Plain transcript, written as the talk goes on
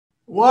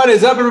What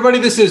is up, everybody?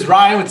 This is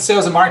Ryan with the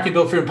Sales and Marketing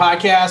Built Freedom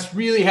Podcast.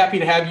 Really happy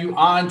to have you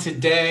on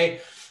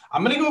today.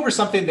 I'm going to go over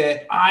something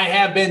that I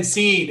have been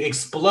seeing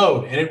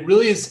explode, and it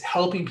really is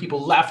helping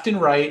people left and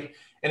right,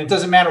 and it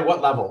doesn't matter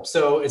what level.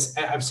 So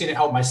I've seen it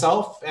help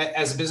myself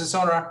as a business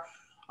owner.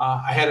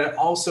 I had it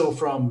also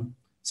from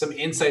some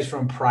insights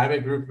from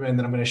private groupmen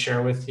that I'm going to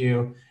share with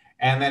you,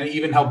 and then it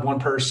even helped one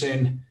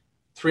person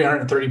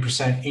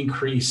 330%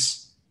 increase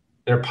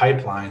their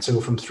pipeline. So go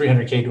from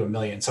 300K to $1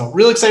 million. So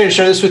really excited to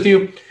share this with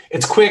you.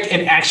 It's quick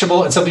and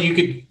actionable and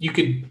something you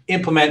could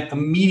implement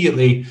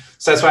immediately.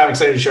 So that's why I'm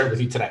excited to share it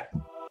with you today.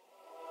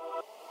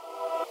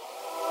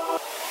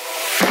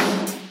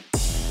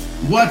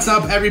 What's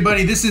up,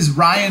 everybody? This is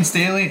Ryan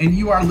Staley, and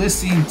you are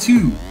listening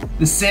to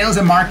the Sales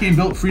and Marketing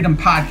Built Freedom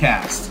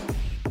Podcast,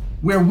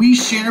 where we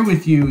share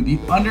with you the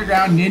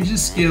underground ninja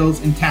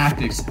skills and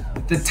tactics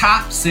that the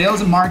top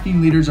sales and marketing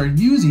leaders are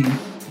using to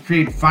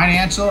create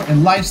financial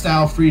and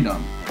lifestyle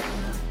freedom.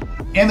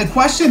 And the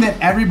question that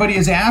everybody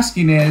is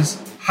asking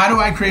is, how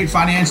do I create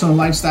financial and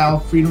lifestyle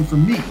freedom for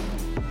me?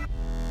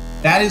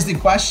 That is the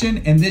question,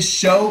 and this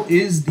show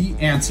is the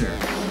answer.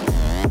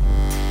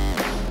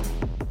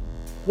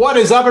 What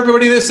is up,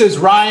 everybody? This is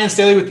Ryan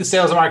Staley with the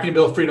Sales and Marketing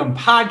Built Freedom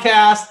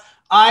Podcast.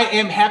 I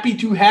am happy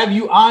to have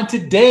you on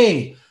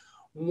today.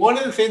 One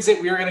of the things that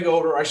we are going to go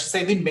over, or I should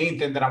say the main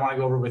thing that I want to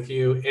go over with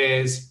you,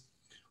 is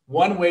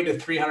one way to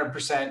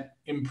 300%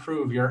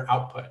 improve your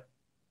output.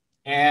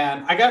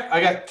 And I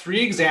got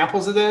 3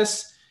 examples of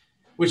this,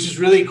 which is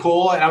really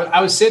cool. And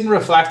I was sitting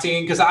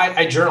reflecting because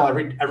I journal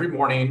every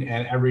morning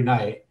and every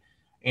night.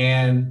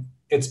 And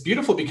it's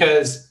beautiful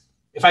because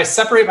if I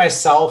separate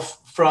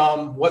myself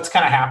from what's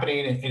kind of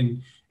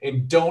happening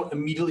and don't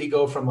immediately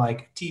go from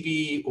like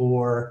TV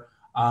or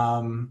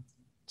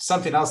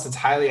something else that's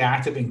highly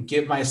active and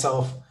give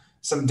myself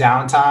some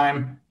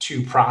downtime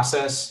to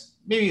process,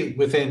 maybe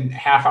within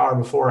half hour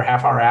before or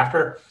half hour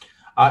after,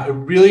 it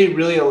really,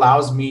 really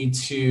allows me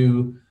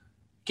to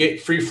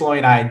get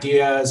free-flowing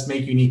ideas,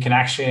 make unique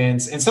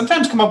connections, and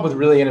sometimes come up with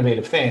really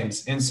innovative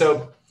things. And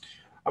so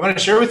I'm going to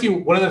share with you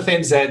one of the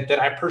things that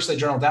I personally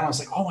journaled down. I was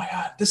like, oh my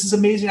God, this is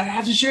amazing. I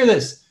have to share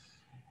this.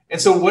 And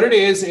so what it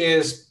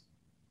is,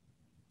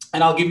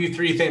 and I'll give you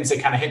 3 things that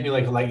kind of hit me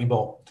like a lightning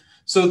bolt.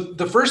 So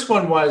the first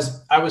one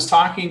was I was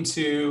talking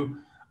to,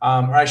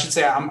 or I should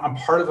say I'm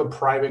part of a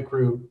private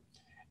group,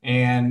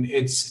 and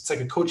it's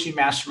like a coaching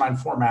mastermind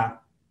format.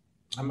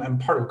 I'm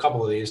part of a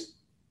couple of these.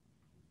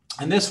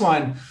 And this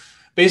one,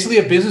 basically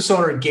a business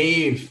owner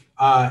gave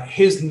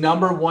his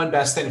number one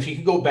best thing. If he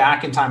could go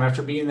back in time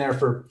after being there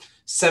for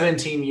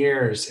 17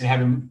 years and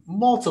having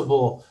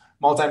multiple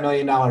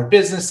multi-million-dollar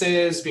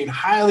businesses, being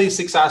highly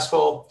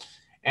successful.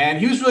 And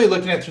he was really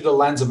looking at it through the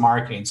lens of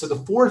marketing. So the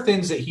 4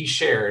 things that he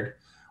shared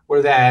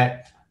were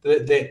that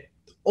the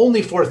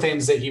only 4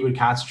 things that he would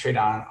concentrate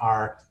on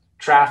are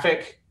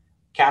traffic,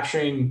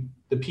 capturing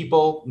the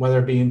people, whether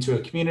it be into a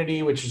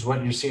community, which is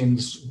what you're seeing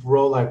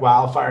grow like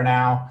wildfire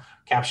now,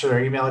 capture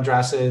their email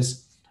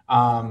addresses,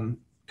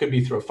 could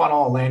be through a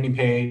funnel, a landing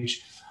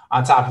page.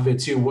 On top of it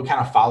too, what kind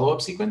of follow-up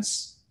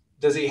sequence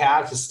does he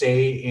have to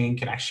stay in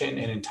connection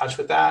and in touch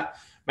with that?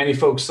 Many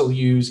folks will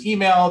use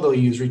email, they'll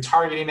use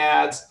retargeting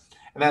ads.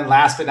 And then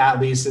last but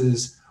not least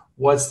is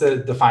what's the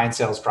defined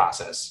sales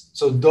process?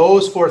 So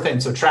those 4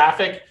 things, so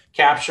traffic,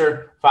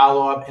 capture,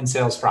 follow-up, and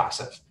sales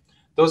process.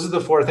 Those are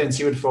the 4 things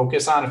he would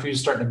focus on if he was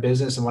starting a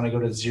business and want to go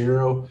to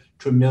 0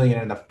 to $1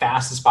 million in the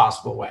fastest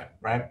possible way,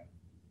 right?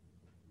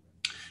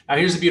 Now,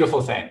 here's the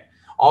beautiful thing.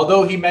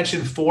 Although he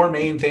mentioned 4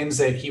 main things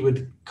that he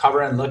would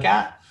cover and look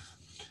at,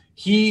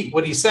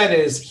 what he said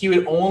is he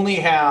would only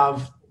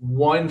have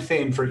 1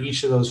 thing for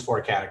each of those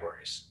 4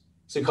 categories.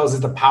 So he calls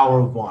it the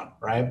power of 1,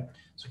 right?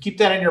 So keep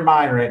that in your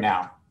mind right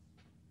now.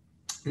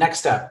 Next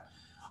step,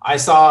 I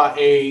saw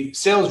a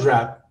sales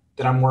rep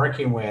that I'm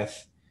working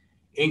with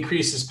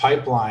increase his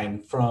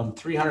pipeline from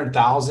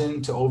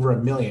 300,000 to over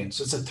 $1 million.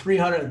 So it's a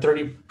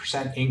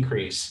 330%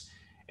 increase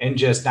in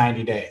just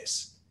 90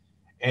 days.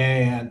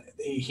 And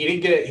he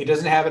didn't get it. He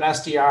doesn't have an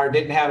SDR,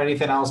 didn't have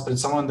anything else, but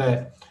it's someone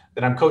that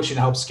I'm coaching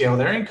to help scale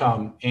their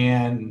income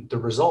and the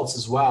results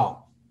as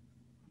well.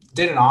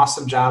 Did an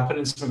awesome job, put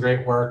in some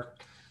great work.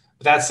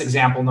 But that's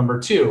example number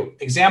 2.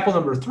 Example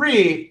number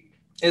 3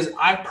 is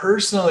I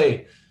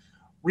personally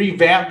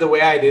revamped the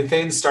way I did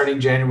things starting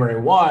January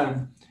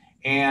 1.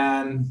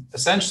 And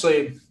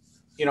essentially,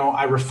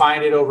 I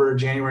refined it over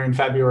January and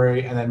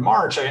February, and then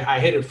March,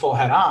 I hit it full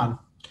head on.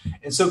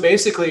 And so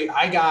basically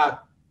I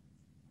got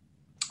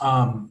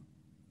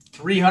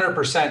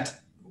 300%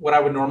 what I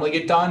would normally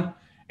get done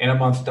in a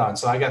month done.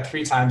 So I got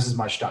 3 times as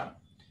much done.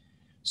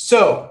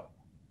 So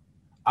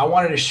I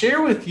wanted to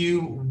share with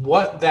you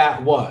what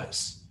that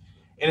was.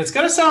 And it's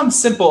going to sound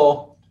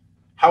simple.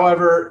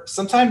 However,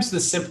 sometimes the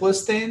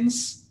simplest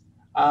things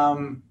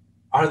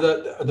are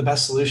the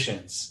best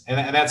solutions.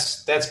 And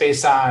that's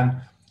based on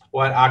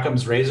what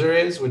Occam's razor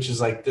is, which is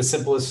like the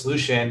simplest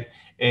solution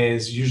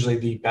is usually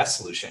the best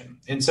solution.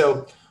 And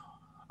so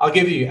I'll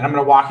give you, and I'm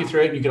going to walk you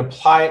through it. You can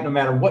apply it no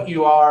matter what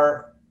you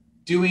are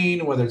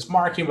doing, whether it's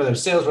marketing, whether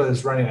it's sales, whether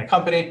it's running a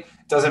company. It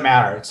Doesn't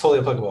matter. It's totally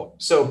applicable.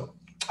 So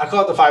I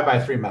call it the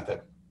 5x3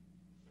 method.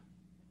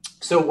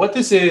 So what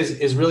this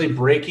is really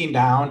breaking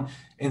down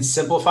and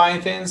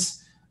simplifying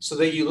things so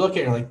that you look at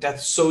it, you're like,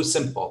 that's so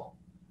simple,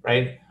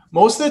 right?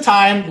 Most of the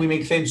time we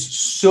make things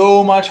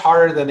so much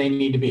harder than they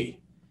need to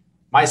be,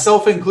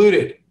 myself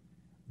included.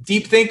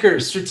 Deep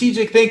thinkers,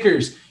 strategic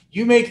thinkers,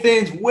 you make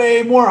things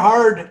way more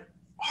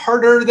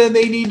harder than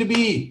they need to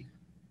be.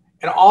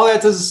 And all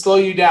that does is slow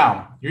you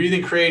down. You're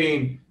either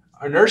creating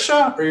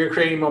inertia or you're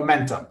creating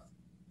momentum.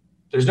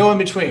 There's no in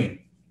between.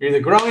 You're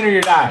either growing or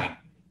you're dying.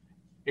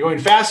 You're going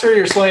faster or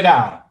you're slowing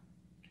down.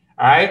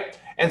 All right.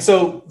 And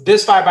so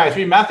this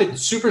 5x3 method,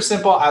 super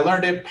simple. I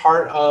learned it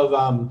part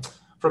of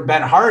from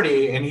Ben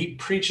Hardy, and he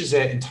preaches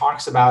it and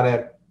talks about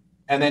it.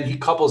 And then he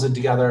couples it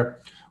together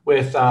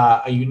with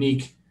a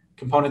unique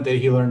component that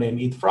he learned in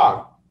Eat the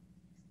Frog.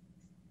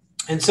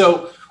 And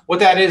so what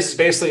that is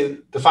basically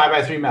the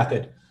 5x3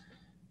 method.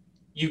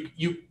 You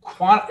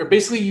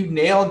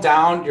nail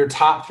down your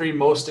top 3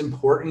 most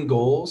important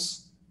goals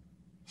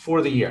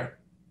for the year.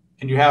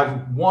 And you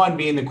have one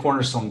being the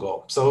cornerstone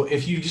goal. So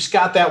if you just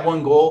got that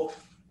one goal,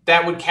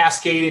 that would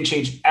cascade and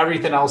change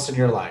everything else in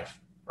your life,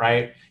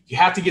 right? You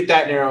have to get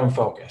that narrow and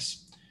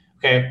focus.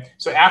 Okay.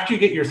 So after you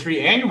get your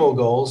 3 annual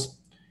goals,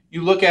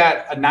 you look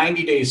at a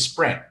 90-day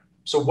sprint.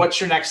 So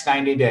what's your next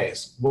 90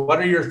 days? What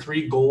are your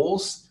 3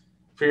 goals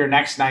for your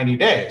next 90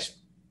 days?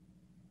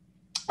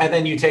 And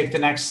then you take the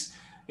next,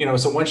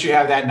 so once you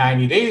have that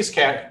 90 days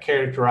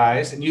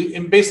characterized,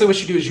 and basically what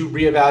you do is you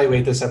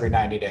reevaluate this every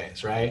 90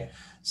 days, right?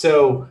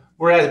 So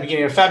we're at the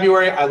beginning of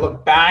February. I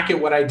look back at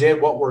what I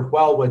did, what worked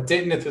well, what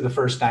didn't through the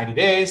first 90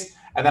 days.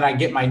 And then I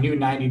get my new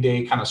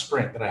 90-day kind of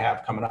sprint that I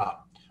have coming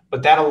up.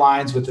 But that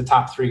aligns with the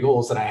top 3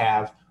 goals that I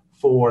have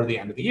for the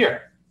end of the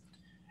year.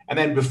 And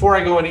then before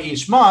I go into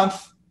each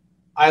month,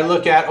 I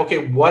look at,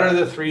 okay, what are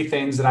the 3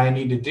 things that I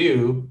need to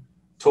do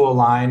to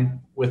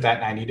align with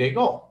that 90-day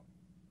goal,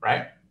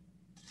 right?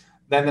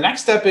 Then the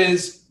next step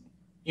is,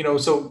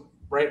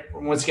 right,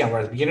 once again, we're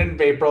at the beginning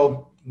of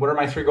April. What are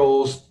my 3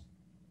 goals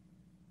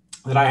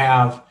that I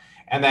have?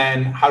 And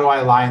then how do I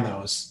align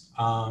those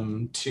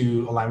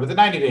to align with the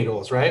 90-day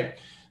goals, right?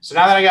 So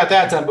now that I got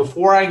that done,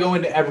 before I go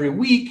into every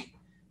week,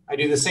 I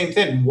do the same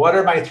thing. What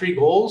are my 3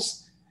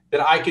 goals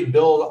that I could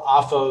build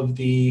off of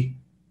the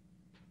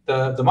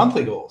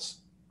monthly goals,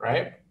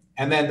 right?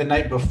 And then the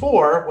night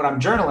before, when I'm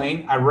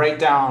journaling, I write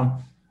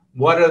down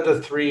what are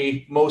the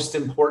 3 most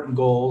important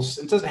goals.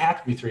 It doesn't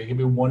have to be 3, it can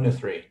be 1 to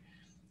 3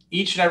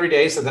 each and every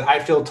day, so that I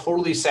feel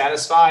totally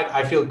satisfied.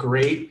 I feel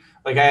great.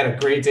 Like I had a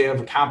great day of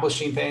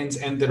accomplishing things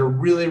and that are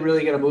really,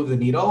 really going to move the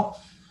needle,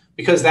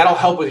 because that'll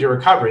help with your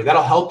recovery.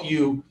 That'll help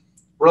you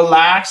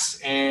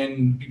relax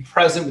and be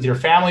present with your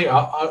family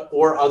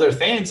or other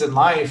things in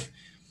life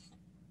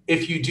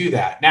if you do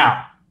that.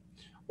 Now,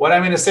 what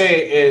I'm going to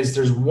say is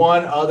there's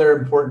one other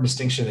important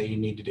distinction that you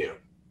need to do,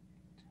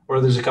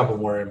 or there's a couple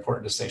more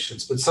important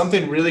distinctions, but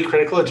something really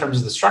critical in terms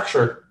of the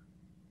structure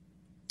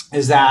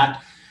is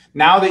that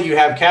now that you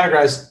have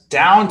categorized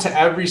down to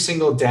every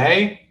single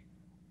day,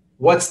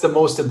 what's the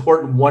most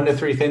important 1 to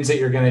 3 things that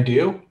you're going to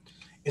do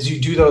is you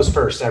do those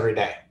first every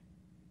day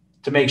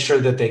to make sure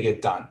that they get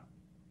done,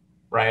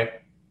 right?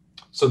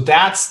 So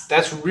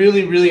that's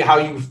really, really how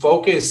you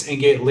focus and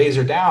get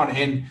laser down.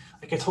 And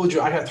like I told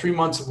you, I got 3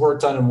 months of work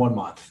done in 1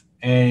 month,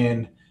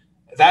 and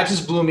that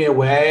just blew me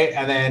away.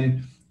 And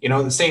then,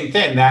 the same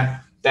thing,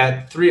 that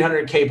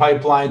 300K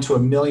pipeline to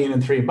 $1 million in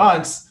 3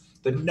 months,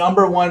 the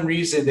number one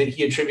reason that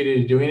he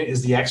attributed to doing it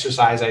is the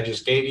exercise I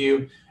just gave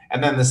you.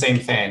 And then the same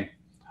thing.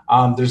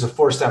 There's a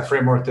 4-step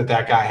framework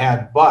that guy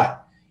had,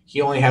 but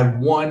he only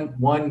had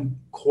one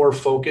core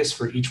focus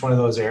for each one of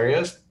those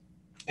areas.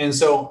 And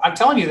so I'm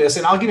telling you this,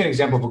 and I'll give you an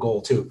example of a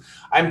goal too.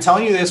 I'm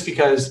telling you this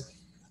because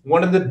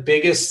one of the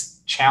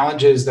biggest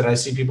challenges that I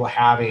see people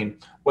having,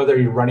 whether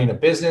you're running a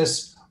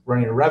business,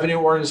 running a revenue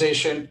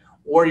organization,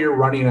 or you're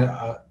running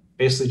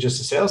basically just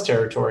a sales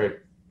territory,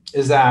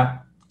 is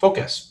that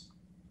focus.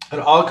 It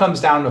all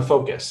comes down to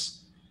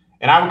focus.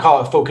 And I would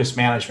call it focus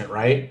management,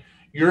 right?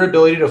 Your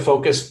ability to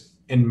focus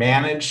and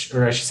manage,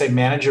 or I should say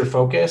manage your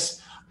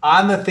focus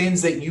on the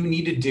things that you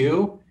need to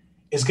do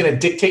is going to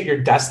dictate your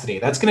destiny.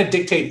 That's going to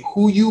dictate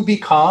who you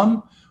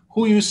become,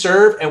 who you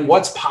serve, and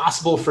what's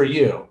possible for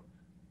you,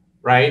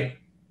 right?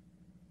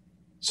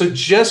 So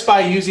just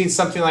by using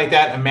something like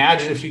that,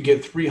 imagine if you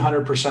get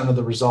 300% of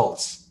the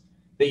results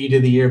that you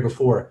did the year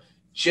before,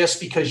 just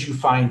because you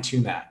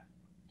fine-tune that.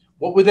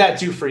 What would that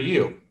do for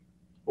you?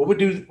 What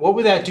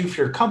would that do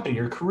for your company,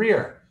 your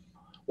career?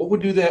 What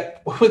would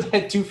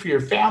that do for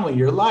your family,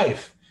 your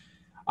life?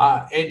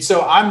 And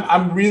so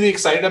I'm really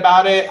excited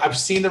about it. I've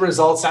seen the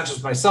results, not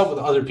just myself, with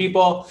other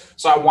people.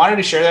 So I wanted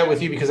to share that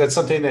with you because that's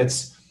something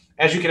that's,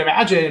 as you can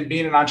imagine,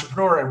 being an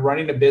entrepreneur and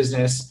running a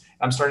business,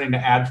 I'm starting to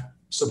add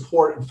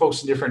support and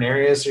folks in different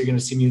areas. So you're going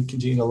to see me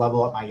continue to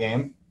level up my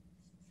game.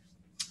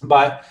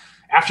 But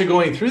after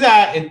going through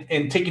that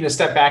and taking a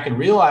step back and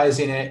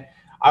realizing it,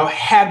 I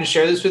had to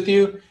share this with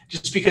you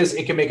just because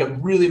it can make a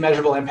really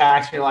measurable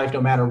impact in your life,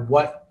 no matter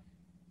what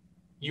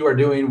you are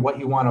doing, what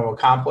you want to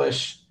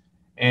accomplish.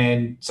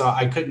 And so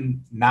I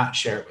couldn't not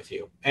share it with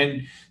you.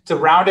 And to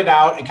round it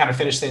out and kind of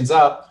finish things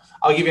up,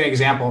 I'll give you an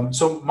example.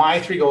 So my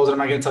 3 goals, and I'm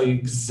not going to tell you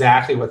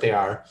exactly what they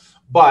are,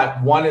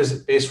 but one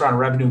is based around a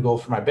revenue goal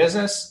for my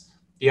business.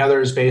 The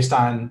other is based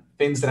on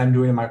things that I'm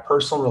doing in my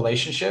personal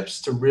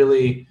relationships to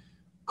really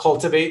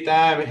cultivate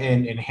them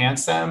and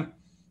enhance them.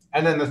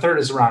 And then the third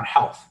is around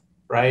health,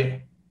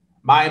 right?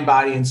 Mind,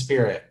 body, and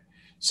spirit.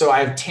 So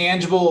I have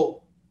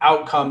tangible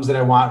outcomes that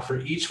I want for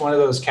each one of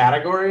those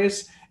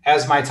categories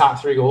as my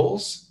top 3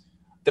 goals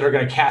that are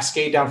going to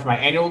cascade down for my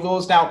annual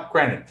goals. Now,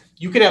 granted,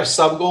 you could have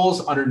sub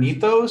goals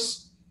underneath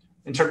those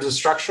in terms of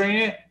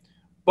structuring it.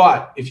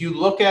 But if you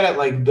look at it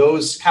like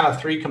those kind of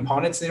 3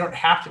 components, they don't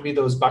have to be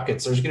those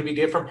buckets. There's going to be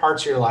different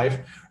parts of your life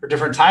or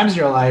different times in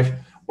your life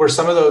where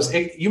some of those,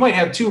 you might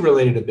have 2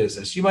 related to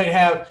business. You might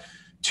have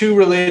 2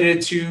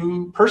 related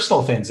to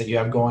personal things that you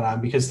have going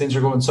on because things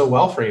are going so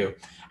well for you.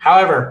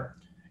 However,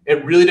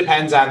 it really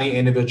depends on the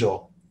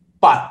individual,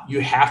 but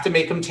you have to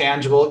make them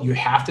tangible. You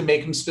have to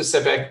make them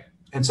specific.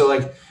 And so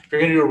like, if you're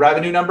going to do a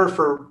revenue number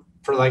for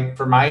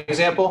my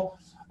example,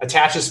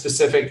 attach a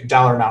specific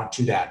dollar amount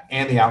to that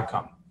and the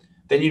outcome.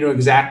 Then you know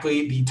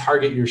exactly the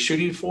target you're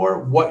shooting for,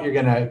 what you're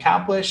going to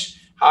accomplish,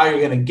 how you're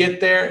going to get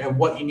there, and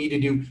what you need to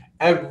do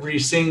every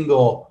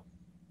single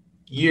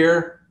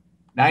year,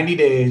 90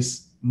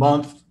 days,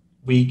 month,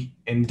 week,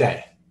 and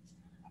day.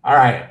 All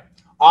right.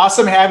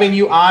 Awesome having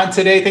you on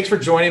today. Thanks for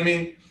joining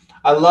me.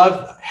 I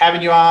love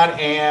having you on,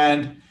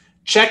 and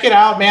check it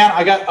out, man.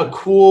 I got a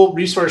cool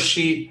resource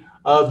sheet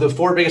of the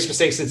 4 biggest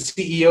mistakes that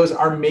CEOs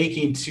are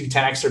making to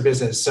 10x their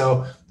business.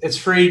 So it's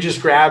free. Just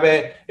grab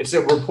it. It's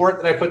a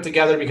report that I put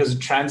together because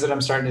of trends that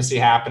I'm starting to see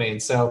happening.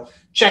 So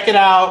check it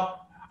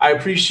out. I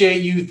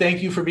appreciate you.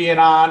 Thank you for being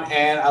on,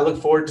 and I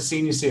look forward to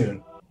seeing you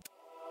soon.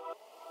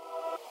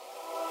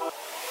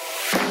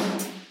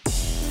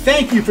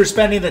 Thank you for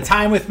spending the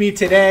time with me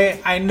today.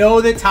 I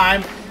know that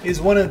time is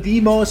one of the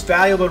most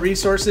valuable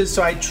resources,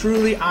 so I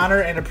truly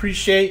honor and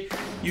appreciate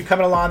you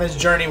coming along this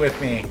journey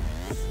with me.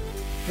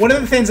 One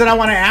of the things that I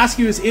want to ask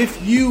you is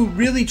if you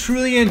really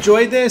truly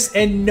enjoyed this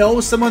and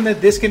know someone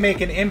that this can make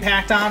an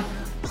impact on,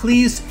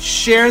 please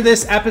share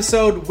this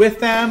episode with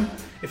them.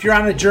 If you're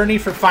on a journey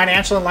for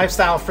financial and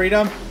lifestyle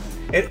freedom,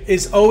 it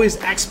is always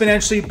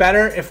exponentially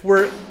better if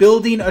we're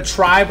building a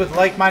tribe with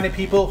like-minded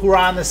people who are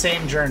on the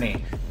same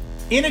journey.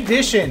 In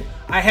addition,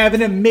 I have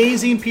an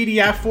amazing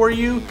PDF for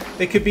you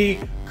that could be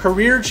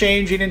career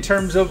changing in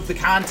terms of the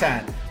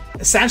content.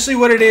 Essentially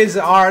what it is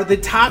are the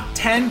top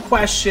 10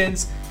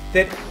 questions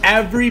that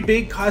every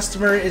big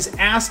customer is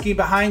asking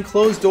behind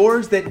closed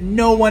doors that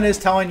no one is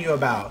telling you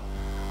about.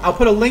 I'll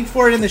put a link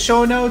for it in the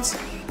show notes,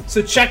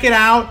 so check it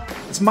out.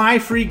 It's my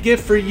free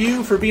gift for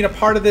you for being a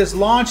part of this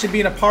launch and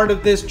being a part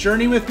of this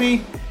journey with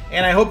me,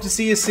 and I hope to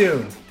see you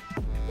soon.